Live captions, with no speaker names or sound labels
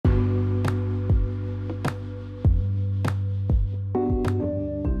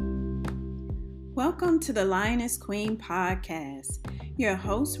Welcome to the Lioness Queen podcast. Your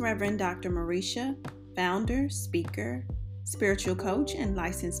host, Reverend Dr. Marisha, founder, speaker, spiritual coach, and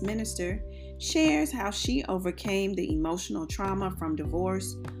licensed minister, shares how she overcame the emotional trauma from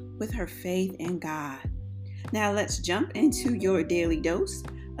divorce with her faith in God. Now let's jump into your daily dose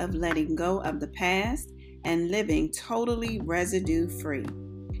of letting go of the past and living totally residue-free.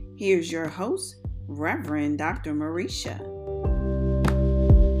 Here's your host, Reverend Dr. Marisha.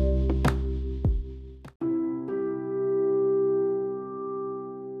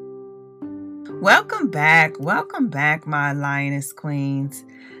 Welcome back, my Lioness Queens.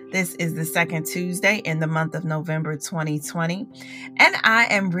 This is the second Tuesday in the month of November 2020, and I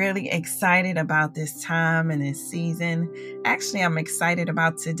am really excited about this time and this season. Actually, I'm excited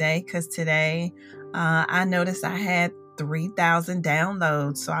about today because today I noticed I had 3,000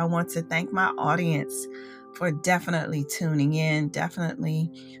 downloads, so I want to thank my audience for definitely tuning in,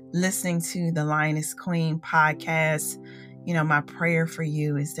 definitely listening to the Lioness Queen podcast. You know, my prayer for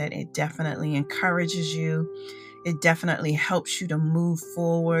you is that it definitely encourages you. It definitely helps you to move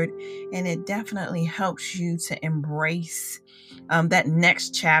forward. And it definitely helps you to embrace that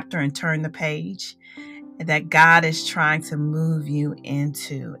next chapter and turn the page that God is trying to move you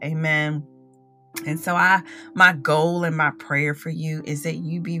into. Amen. And so my goal and my prayer for you is that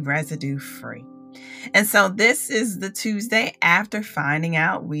you be residue free. And so this is the Tuesday after finding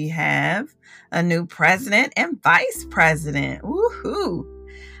out we have a new president and vice president. Woohoo!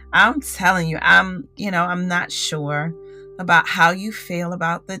 I'm telling you, I'm not sure about how you feel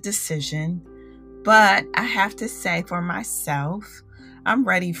about the decision, but I have to say for myself, I'm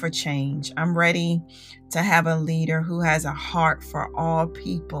ready for change. I'm ready to have a leader who has a heart for all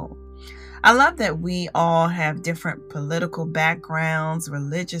people. I love that we all have different political backgrounds,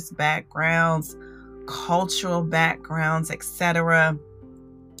 religious backgrounds, cultural backgrounds, etc.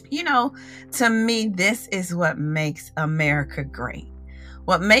 You know, to me, this is what makes America great.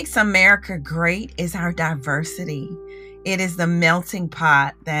 What makes America great is our diversity. It is the melting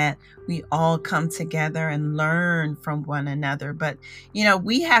pot that we all come together and learn from one another. But, you know,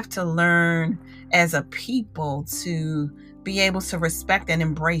 we have to learn as a people to be able to respect and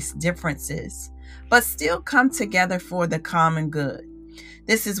embrace differences, but still come together for the common good.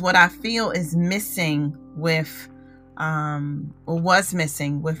 This is what I feel is missing with, was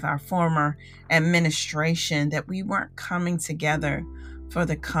missing with our former administration, that we weren't coming together for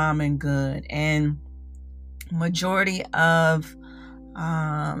the common good. And majority of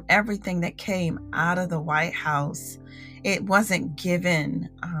everything that came out of the White House, it wasn't given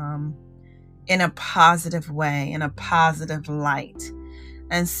in a positive way, in a positive light.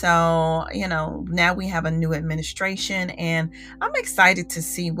 And so, you know, now we have a new administration, and I'm excited to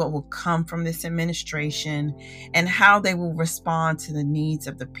see what will come from this administration and how they will respond to the needs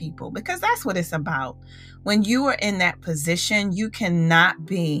of the people, because that's what it's about. When you are in that position, you cannot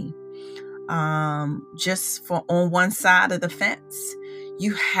be just on one side of the fence.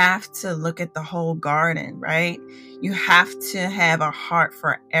 You have to look at the whole garden, right? You have to have a heart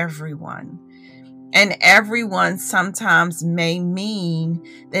for everyone. And everyone sometimes may mean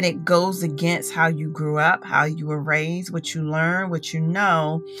that it goes against how you grew up, how you were raised, what you learn, what you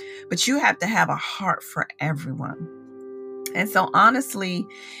know, but you have to have a heart for everyone. And so honestly,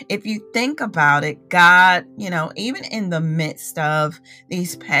 if you think about it, God, you know, even in the midst of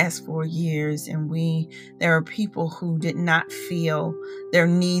these past 4 years, and there are people who did not feel their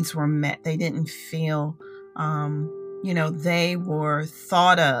needs were met. They didn't feel, they were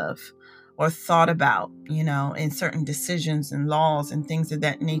thought of or thought about, you know, in certain decisions and laws and things of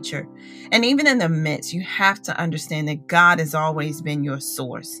that nature. And even in the midst, you have to understand that God has always been your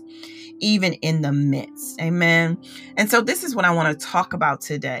source, even in the midst. Amen. And so this is what I want to talk about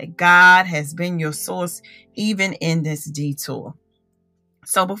today. God has been your source, even in this detour.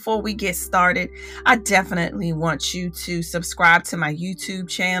 So before we get started, I definitely want you to subscribe to my YouTube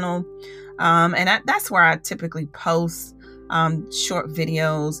channel. That's where I typically post short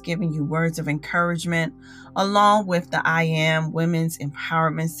videos giving you words of encouragement, along with the I Am Women's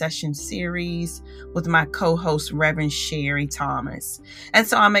Empowerment Session series with my co-host, Reverend Sherry Thomas. And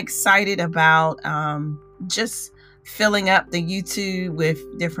so I'm excited about just filling up the YouTube with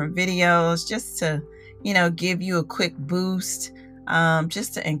different videos, just to, you know, give you a quick boost,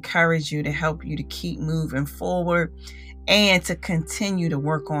 just to encourage you, to help you to keep moving forward and to continue to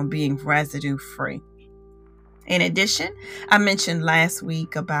work on being residue free. In addition, I mentioned last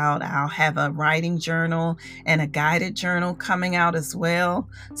week about I'll have a writing journal and a guided journal coming out as well.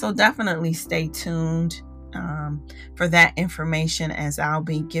 So definitely stay tuned for that information, as I'll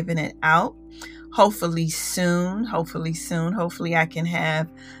be giving it out hopefully soon. Hopefully I can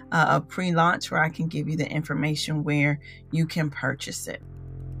have a pre-launch where I can give you the information where you can purchase it.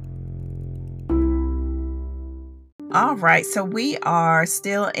 All right, so we are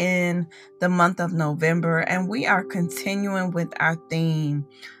still in the month of November, and we are continuing with our theme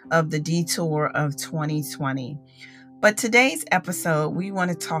of the detour of 2020. But today's episode, we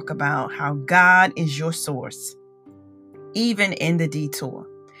want to talk about how God is your source, even in the detour.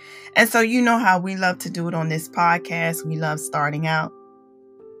 And so you know how we love to do it on this podcast. We love starting out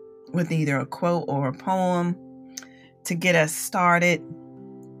with either a quote or a poem to get us started.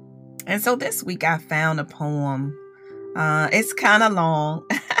 And so this week I found a poem. It's kind of long,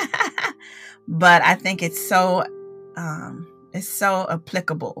 but I think it's so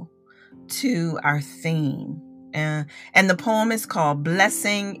applicable to our theme. And the poem is called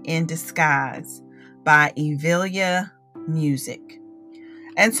Blessing in Disguise by Evelia Music.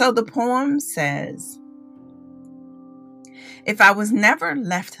 And so the poem says, if I was never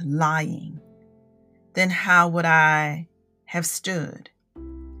left lying, then how would I have stood?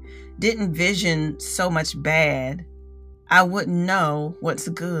 Didn't vision so much bad, I wouldn't know what's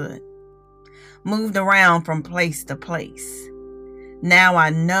good. Moved around from place to place. Now I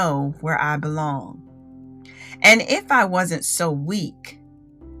know where I belong. And if I wasn't so weak,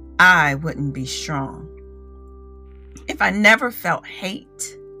 I wouldn't be strong. If I never felt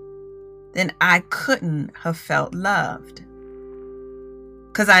hate, then I couldn't have felt loved.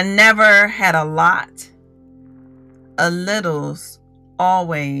 'Cause I never had a lot. A little's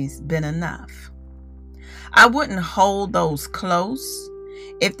always been enough. I wouldn't hold those close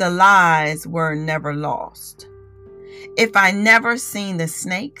if the lies were never lost. If I never seen the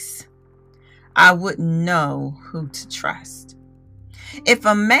snakes, I wouldn't know who to trust. If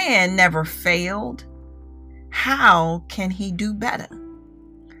a man never failed, how can he do better?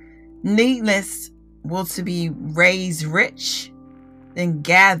 Needless will to be raised rich, then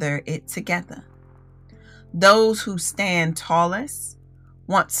gather it together. Those who stand tallest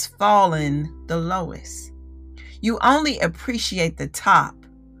once fallen the lowest. You only appreciate the top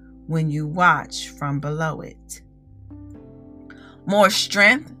when you watch from below it. More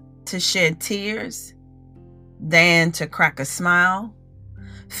strength to shed tears than to crack a smile.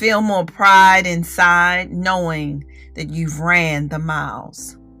 Feel more pride inside knowing that you've ran the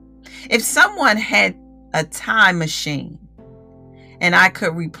miles. If someone had a time machine and I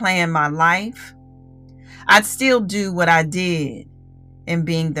could replan my life, I'd still do what I did in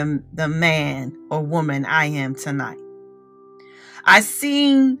being the man or woman I am tonight. I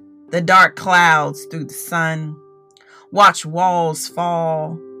seen the dark clouds through the sun, watch walls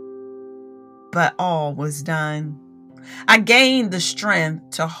fall, but all was done. I gained the strength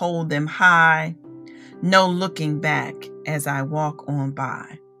to hold them high, no looking back as I walk on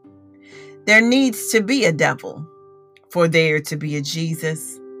by. There needs to be a devil for there to be a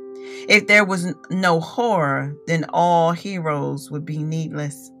Jesus. If there was no horror, then all heroes would be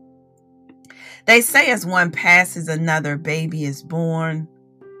needless. They say as one passes, another baby is born.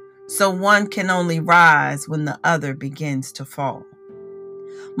 So one can only rise when the other begins to fall.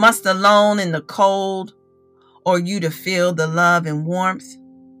 Must alone in the cold, or you to feel the love and warmth?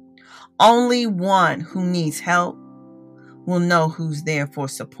 Only one who needs help will know who's there for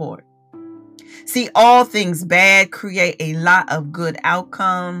support. See, all things bad create a lot of good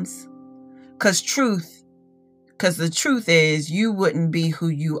outcomes. Because the truth is you wouldn't be who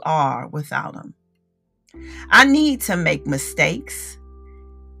you are without them. I need to make mistakes.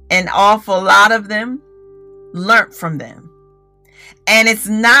 An awful lot of them, learn from them. And it's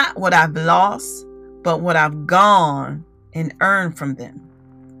not what I've lost, but what I've gone and earned from them.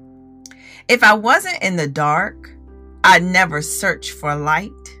 If I wasn't in the dark, I'd never search for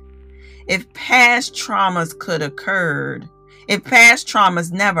light. If past traumas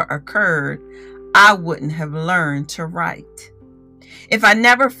never occurred, I wouldn't have learned to write. If I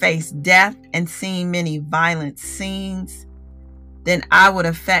never faced death and seen many violent scenes, then it would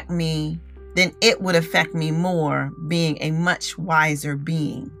affect me more, being a much wiser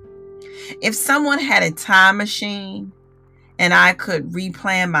being. If someone had a time machine and I could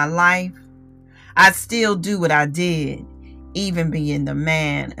replan my life, I'd still do what I did, even being the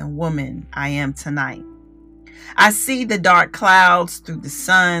man and woman I am tonight. I see the dark clouds through the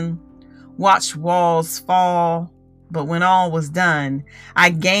sun, watch walls fall, but when all was done, I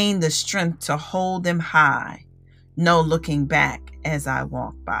gained the strength to hold them high, no looking back as I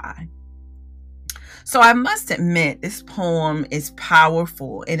walk by. So I must admit, this poem is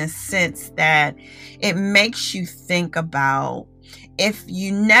powerful in a sense that it makes you think about if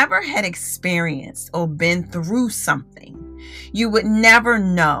you never had experienced or been through something, you would never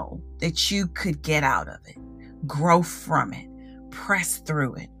know that you could get out of it, grow from it, press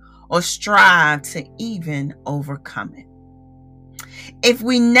through it, or strive to even overcome it. If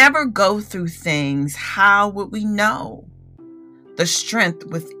we never go through things, how would we know the strength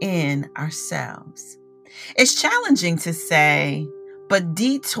within ourselves? It's challenging to say, but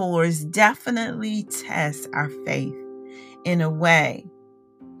detours definitely test our faith in a way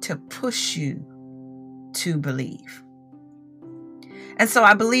to push you to believe. And so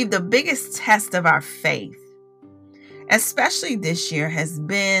I believe the biggest test of our faith, especially this year, has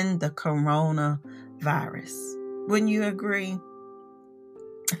been the coronavirus. Wouldn't you agree?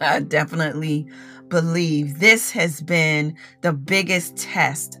 I definitely believe this has been the biggest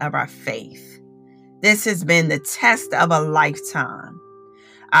test of our faith. This has been the test of a lifetime,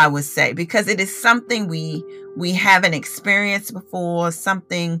 I would say, because it is something we haven't experienced before,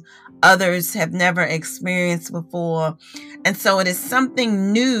 something others have never experienced before. And so it is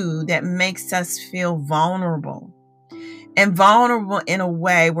something new that makes us feel vulnerable, and vulnerable in a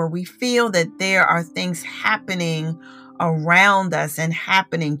way where we feel that there are things happening around us and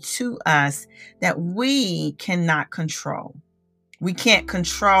happening to us that we cannot control. We can't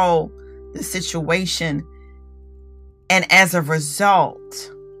control the situation. And as a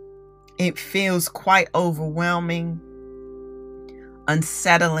result, it feels quite overwhelming,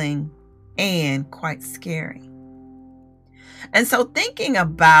 unsettling, and quite scary. And so thinking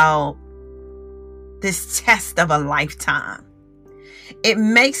about this test of a lifetime, it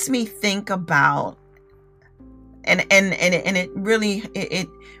makes me think about, and it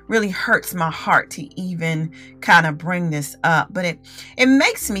really hurts my heart to even kind of bring this up, but it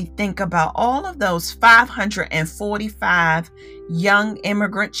makes me think about all of those 545 young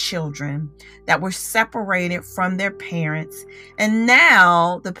immigrant children that were separated from their parents, and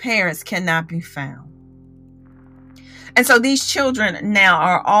now the parents cannot be found. And so these children now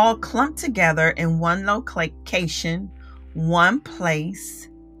are all clumped together in one location, one place,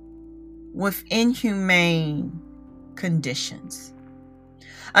 with inhumane conditions.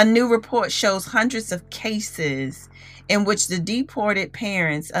 A new report shows hundreds of cases in which the deported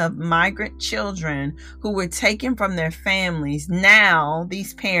parents of migrant children who were taken from their families, now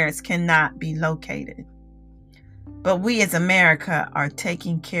these parents cannot be located. But we as America are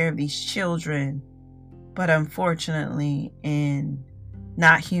taking care of these children, but unfortunately in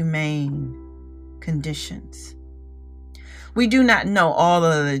not humane conditions. We do not know all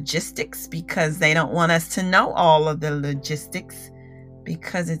of the logistics because they don't want us to know all of the logistics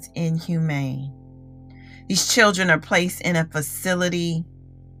because it's inhumane. These children are placed in a facility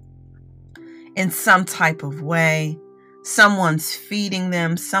in some type of way. Someone's feeding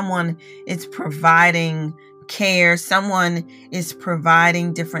them. Someone is providing care. Someone is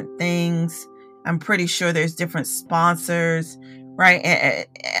providing different things. I'm pretty sure there's different sponsors, right?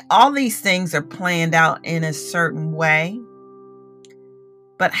 All these things are planned out in a certain way.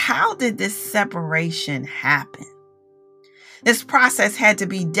 But how did this separation happen? This process had to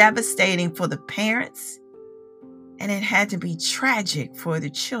be devastating for the parents, and it had to be tragic for the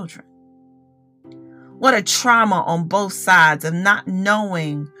children. What a trauma on both sides of not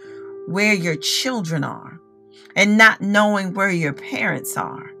knowing where your children are and not knowing where your parents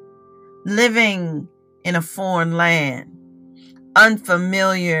are. Living in a foreign land,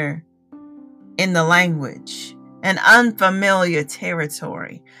 unfamiliar in the language, an unfamiliar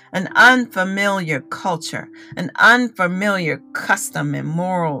territory, an unfamiliar culture, an unfamiliar custom and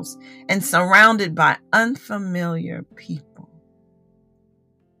morals, and surrounded by unfamiliar people.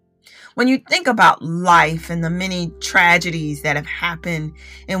 When you think about life and the many tragedies that have happened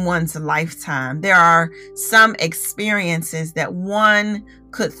in one's lifetime, there are some experiences that one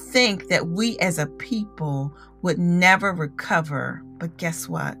could think that we as a people would never recover. But guess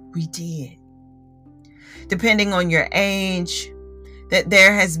what? We did. Depending on your age, that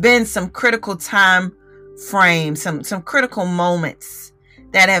there has been some critical time frames, some critical moments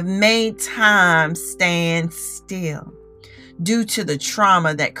that have made time stand still due to the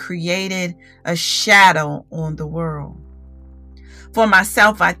trauma that created a shadow on the world. For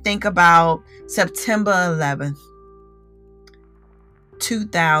myself, I think about September 11th,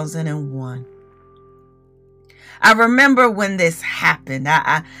 2001. I remember when this happened.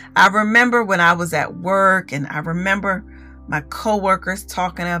 I remember when I was at work, and I remember my coworkers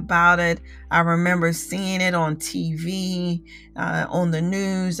talking about it. I remember seeing it on TV, on the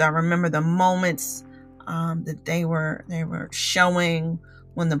news. I remember the moments that they were showing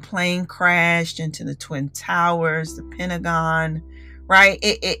when the plane crashed into the Twin Towers, the Pentagon, right?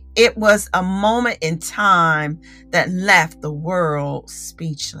 It was a moment in time that left the world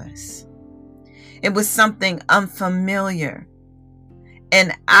speechless. It was something unfamiliar.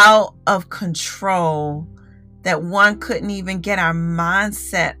 and out of control that one couldn't even get our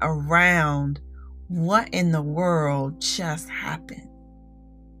mindset around what in the world just happened.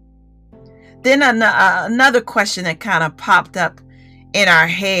 Then another question that kind of popped up in our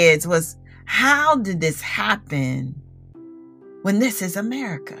heads was, how did this happen when this is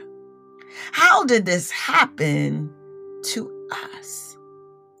America? How did this happen to us?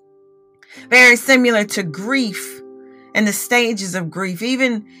 Very similar to grief and the stages of grief.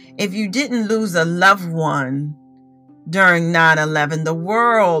 Even if you didn't lose a loved one during 9/11,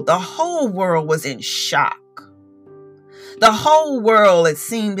 the whole world was in shock. The whole world, it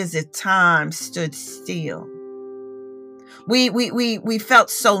seemed as if time stood still. We felt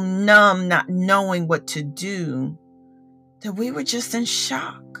so numb, not knowing what to do, that we were just in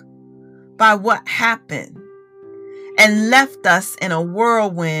shock by what happened and left us in a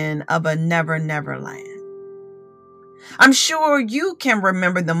whirlwind of a never, never land. I'm sure you can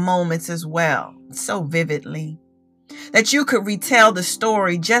remember the moments as well, so vividly, that you could retell the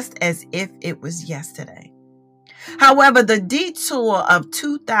story just as if it was yesterday. However, the detour of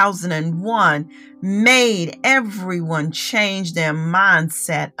 2001 made everyone change their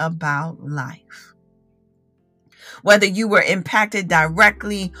mindset about life. Whether you were impacted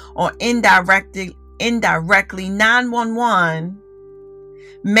directly or indirectly, 911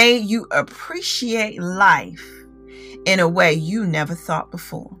 made you appreciate life in a way you never thought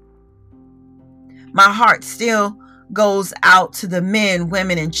before. My heart still goes out to the men,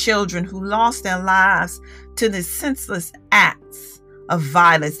 women, and children who lost their lives to the senseless acts of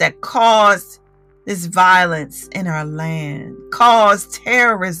violence that caused this violence in our land, caused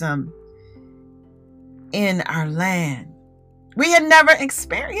terrorism in our land. We had never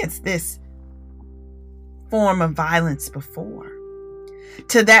experienced this form of violence before,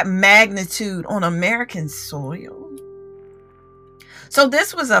 to that magnitude on American soil. So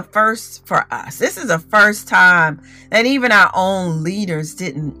this was a first for us. This is the first time that even our own leaders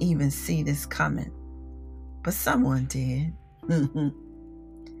didn't even see this coming. But someone did.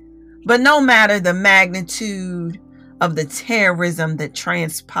 But no matter the magnitude of the terrorism that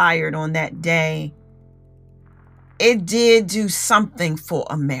transpired on that day, it did do something for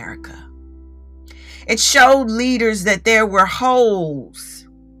America. It showed leaders that there were holes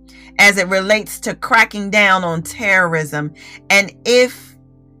as it relates to cracking down on terrorism. And if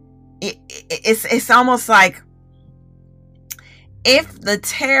it's almost like if the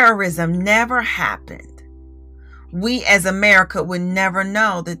terrorism never happened, we as America would never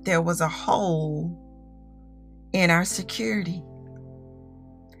know that there was a hole in our security.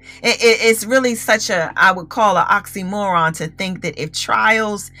 It's really such I would call an oxymoron to think that if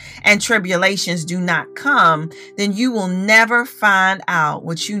trials and tribulations do not come, then you will never find out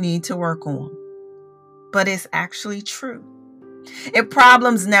what you need to work on. But it's actually true. If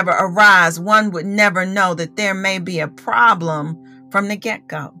problems never arise, one would never know that there may be a problem from the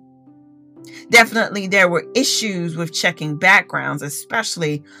get-go. Definitely there were issues with checking backgrounds,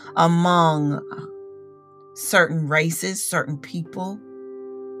 especially among certain races, certain people,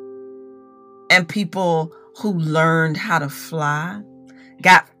 and people who learned how to fly,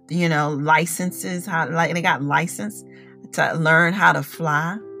 got, licenses, they got licensed to learn how to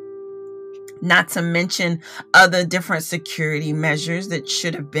fly. Not to mention other different security measures that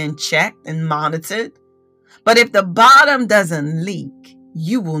should have been checked and monitored. But if the bottom doesn't leak,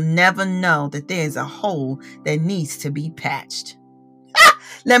 you will never know that there's a hole that needs to be patched.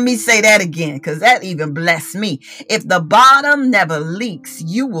 Let me say that again, because that even blessed me. If the bottom never leaks,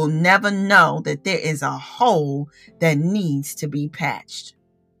 you will never know that there is a hole that needs to be patched.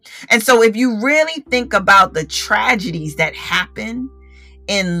 And so if you really think about the tragedies that happen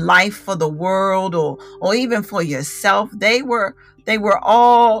in life for the world or even for yourself, they were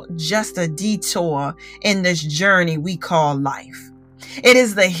all just a detour in this journey we call life. It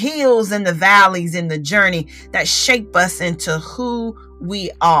is the hills and the valleys in the journey that shape us into who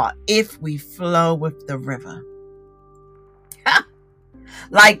we are if we flow with the river.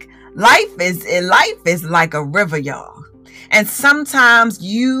 Like life is like a river, y'all. And sometimes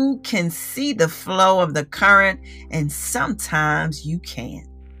you can see the flow of the current and sometimes you can't.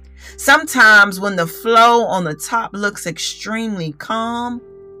 Sometimes when the flow on the top looks extremely calm,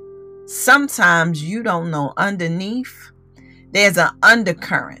 sometimes you don't know underneath there's an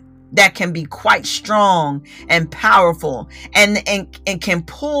undercurrent that can be quite strong and powerful and can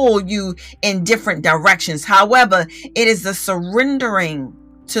pull you in different directions. However, it is the surrendering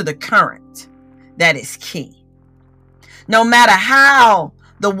to the current that is key. No matter how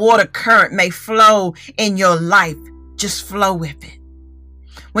the water current may flow in your life, just flow with it.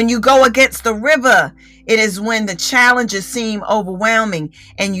 When you go against the river, it is when the challenges seem overwhelming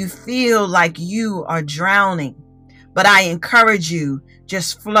and you feel like you are drowning. But I encourage you,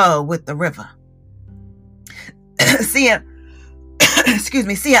 just flow with the river. See, an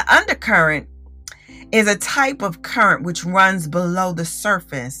undercurrent is a type of current which runs below the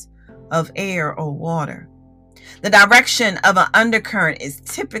surface of air or water. The direction of an undercurrent is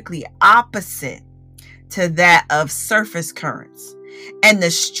typically opposite to that of surface currents, and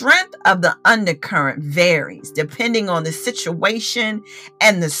the strength of the undercurrent varies depending on the situation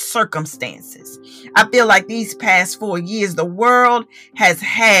and the circumstances. I feel like these past 4 years, the world has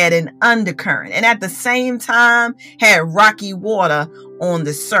had an undercurrent and at the same time had rocky water on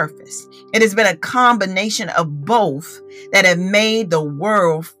the surface. It has been a combination of both that have made the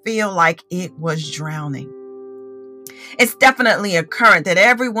world feel like it was drowning. It's definitely a current that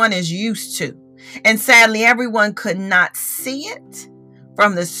everyone is used to, and sadly, everyone could not see it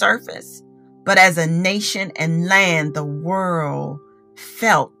from the surface, but as a nation and land, the world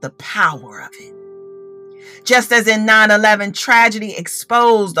felt the power of it. Just as in 9/11, tragedy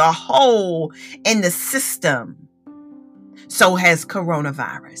exposed a hole in the system, so has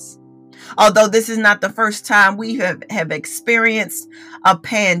coronavirus. Although this is not the first time we have experienced a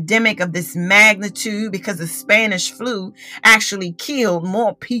pandemic of this magnitude, because the Spanish flu actually killed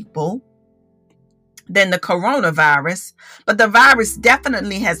more people than the coronavirus, but the virus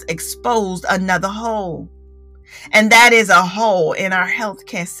definitely has exposed another hole, and that is a hole in our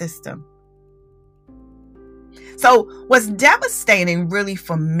healthcare system. So what's devastating really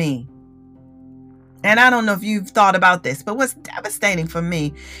for me, and I don't know if you've thought about this, but what's devastating for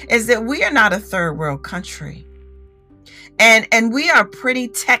me is that we are not a third world country, and we are pretty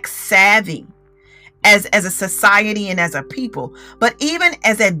tech savvy as a society and as a people. But even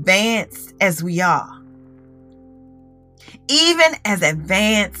as advanced as we are,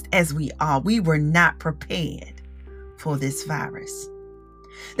 we were not prepared for this virus.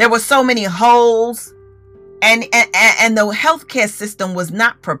 There were so many holes, and the healthcare system was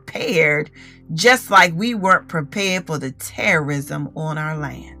not prepared, just like we weren't prepared for the terrorism on our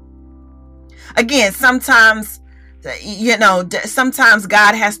land. Again, sometimes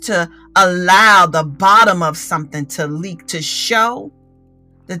God has to allow the bottom of something to leak to show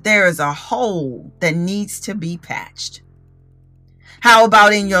that there is a hole that needs to be patched. How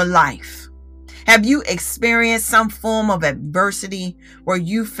about in your life? Have you experienced some form of adversity where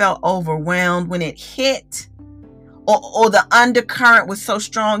you felt overwhelmed when it hit, or the undercurrent was so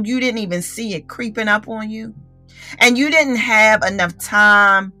strong you didn't even see it creeping up on you, and you didn't have enough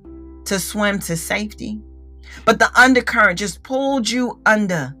time to swim to safety, but the undercurrent just pulled you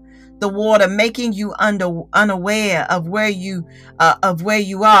under the water, making you unaware of where you are, of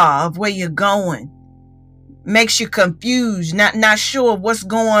where you're going, makes you confused, not sure what's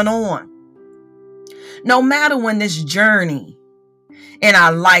going on. No matter when this journey in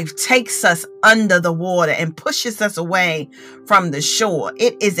our life takes us under the water and pushes us away from the shore,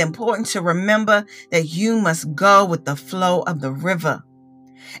 it is important to remember that you must go with the flow of the river,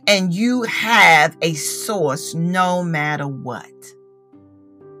 and you have a source no matter what.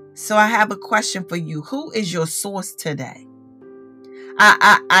 So I have a question for you. Who is your source today?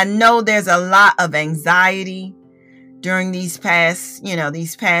 I know there's a lot of anxiety during these past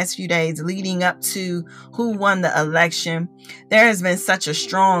few days leading up to who won the election. There has been such a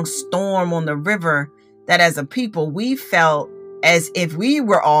strong storm on the river that as a people, we felt as if we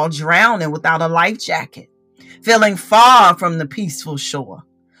were all drowning without a life jacket, feeling far from the peaceful shore,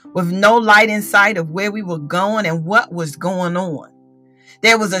 with no light in sight of where we were going and what was going on.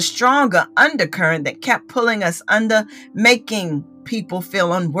 There was a stronger undercurrent that kept pulling us under, making people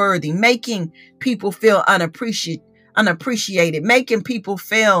feel unworthy, making people feel unappreciated, making people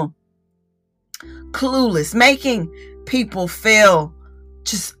feel clueless, making people feel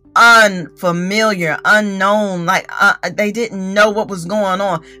just unfamiliar, unknown, like they didn't know what was going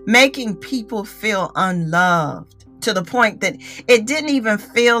on, making people feel unloved, to the point that it didn't even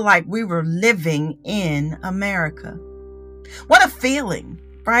feel like we were living in America. What a feeling,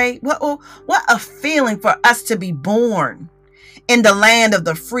 right? What a feeling for us to be born in the land of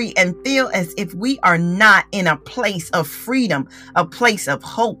the free and feel as if we are not in a place of freedom, a place of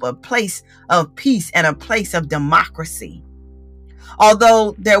hope, a place of peace, and a place of democracy.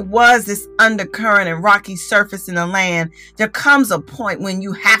 Although there was this undercurrent and rocky surface in the land, there comes a point when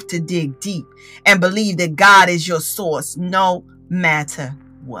you have to dig deep and believe that God is your source no matter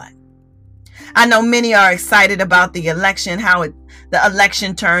what. I know many are excited about the election, the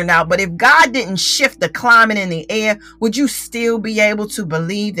election turned out, but if God didn't shift the climate in the air, would you still be able to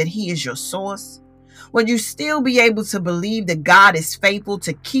believe that He is your source? Would you still be able to believe that God is faithful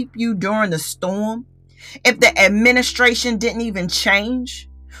to keep you during the storm? If the administration didn't even change,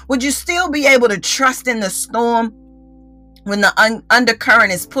 would you still be able to trust in the storm when the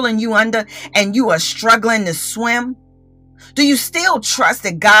undercurrent is pulling you under and you are struggling to swim? Do you still trust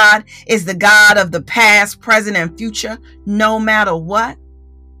that God is the God of the past, present, and future, no matter what?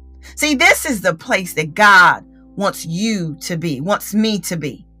 See, this is the place that God wants you to be, wants me to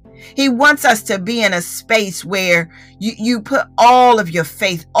be. He wants us to be in a space where you put all of your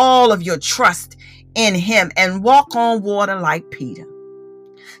faith, all of your trust in him and walk on water like Peter.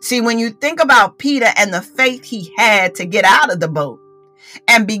 See, when you think about Peter and the faith he had to get out of the boat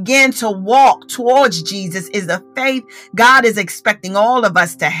and begin to walk towards Jesus, is the faith God is expecting all of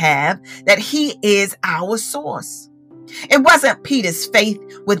us to have, that he is our source. It wasn't Peter's faith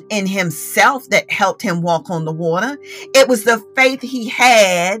within himself that helped him walk on the water. It was the faith he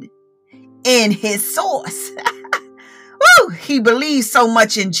had in his source. Woo! He believed so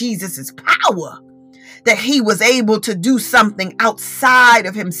much in Jesus' power that he was able to do something outside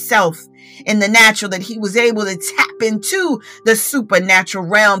of himself in the natural, that he was able to tap into the supernatural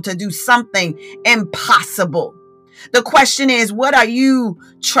realm to do something impossible. The question is, what are you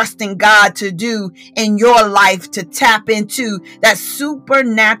trusting God to do in your life to tap into that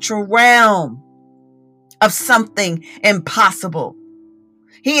supernatural realm of something impossible?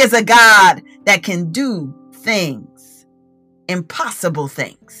 He is a God that can do things, impossible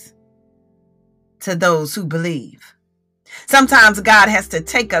things, to those who believe. Sometimes God has to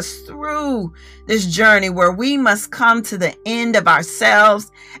take us through this journey where we must come to the end of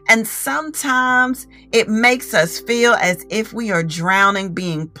ourselves. And sometimes it makes us feel as if we are drowning,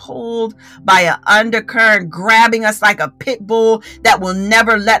 being pulled by an undercurrent, grabbing us like a pit bull that will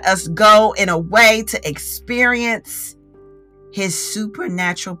never let us go, in a way to experience his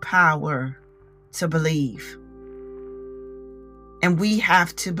supernatural power to believe. And we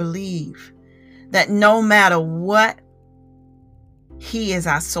have to believe that no matter what, he is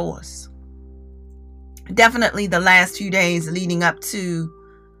our source. Definitely the last few days leading up to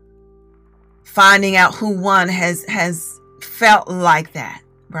finding out who won has felt like that,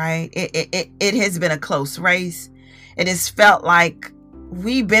 right? It has been a close race. It has felt like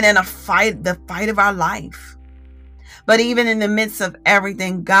we've been in a fight, the fight of our life. But even in the midst of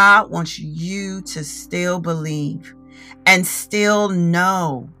everything, God wants you to still believe and still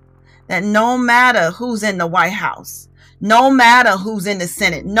know that no matter who's in the White House, no matter who's in the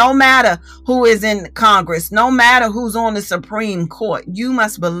Senate, no matter who is in Congress, no matter who's on the Supreme Court, you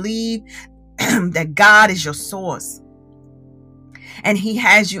must believe that God is your source. And he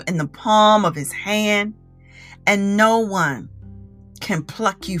has you in the palm of his hand, and no one can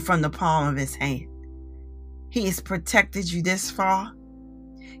pluck you from the palm of his hand. He has protected you this far.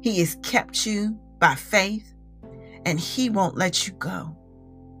 He has kept you by faith, and he won't let you go.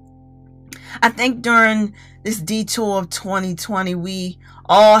 I think during this detour of 2020, we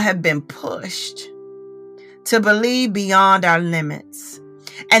all have been pushed to believe beyond our limits.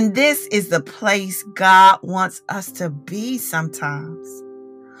 And this is the place God wants us to be sometimes.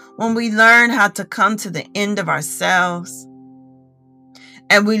 When we learn how to come to the end of ourselves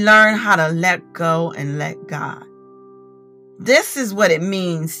and we learn how to let go and let God. This is what it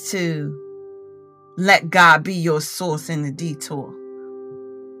means to let God be your source in the detour.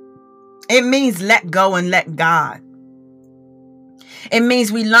 It means let go and let God. It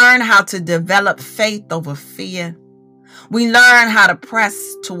means we learn how to develop faith over fear. We learn how to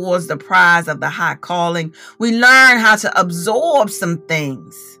press towards the prize of the high calling. We learn how to absorb some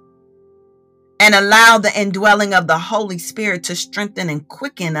things and allow the indwelling of the Holy Spirit to strengthen and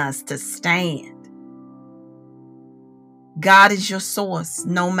quicken us to stand. God is your source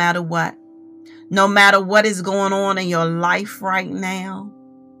no matter what. No matter what is going on in your life right now.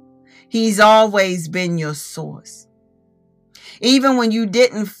 He's always been your source. Even when you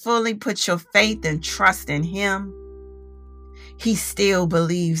didn't fully put your faith and trust in him, he still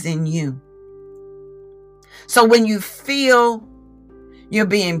believes in you. So when you feel you're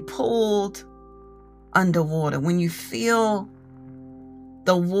being pulled underwater, when you feel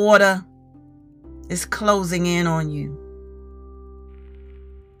the water is closing in on you,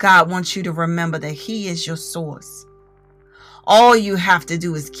 God wants you to remember that he is your source. All you have to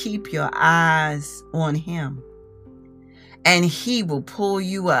do is keep your eyes on him, and he will pull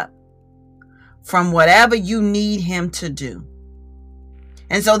you up from whatever you need him to do.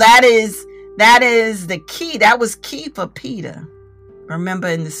 And so that is the key. That was key for Peter. Remember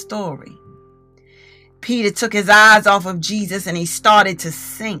in the story, Peter took his eyes off of Jesus and he started to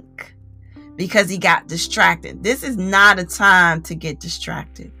sink because he got distracted. This is not a time to get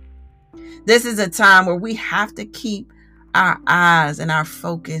distracted. This is a time where we have to keep our eyes and our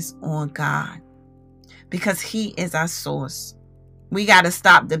focus on God because He is our source. We got to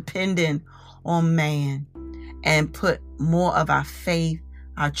stop depending on man and put more of our faith,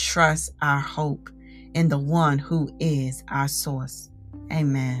 our trust, our hope in the one who is our source.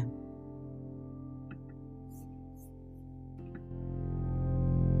 Amen.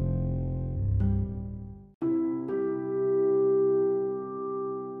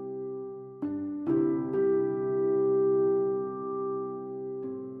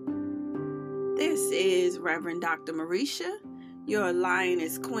 This is Reverend Dr. Marisha, your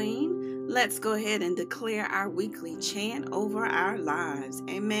Lioness Queen. Let's go ahead and declare our weekly chant over our lives.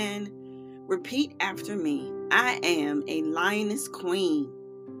 Amen. Repeat after me. I am a Lioness Queen.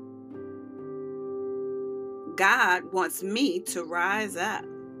 God wants me to rise up.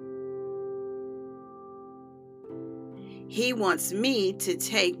 He wants me to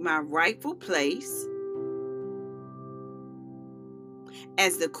take my rightful place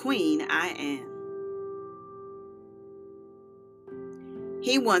as the queen I am.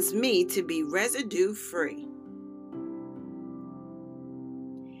 He wants me to be residue free,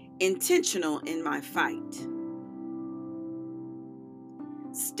 intentional in my fight.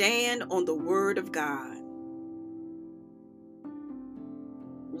 Stand on the word of God.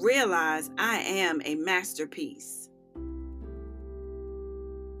 Realize I am a masterpiece.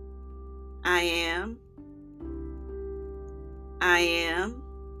 I am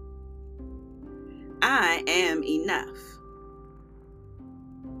enough.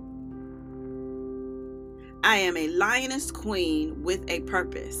 I am a Lioness Queen with a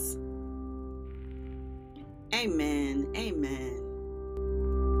purpose. Amen. Amen.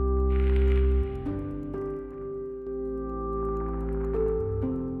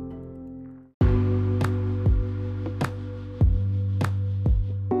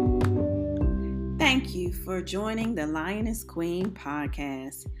 Thank you for joining the Lioness Queen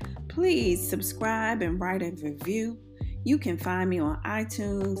podcast. Please subscribe and write a review. You can find me on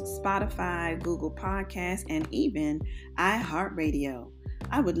iTunes, Spotify, Google Podcasts, and even iHeartRadio.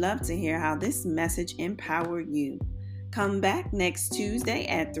 I would love to hear how this message empowered you. Come back next Tuesday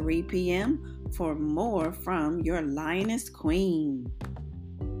at 3 p.m. for more from your Lioness Queen.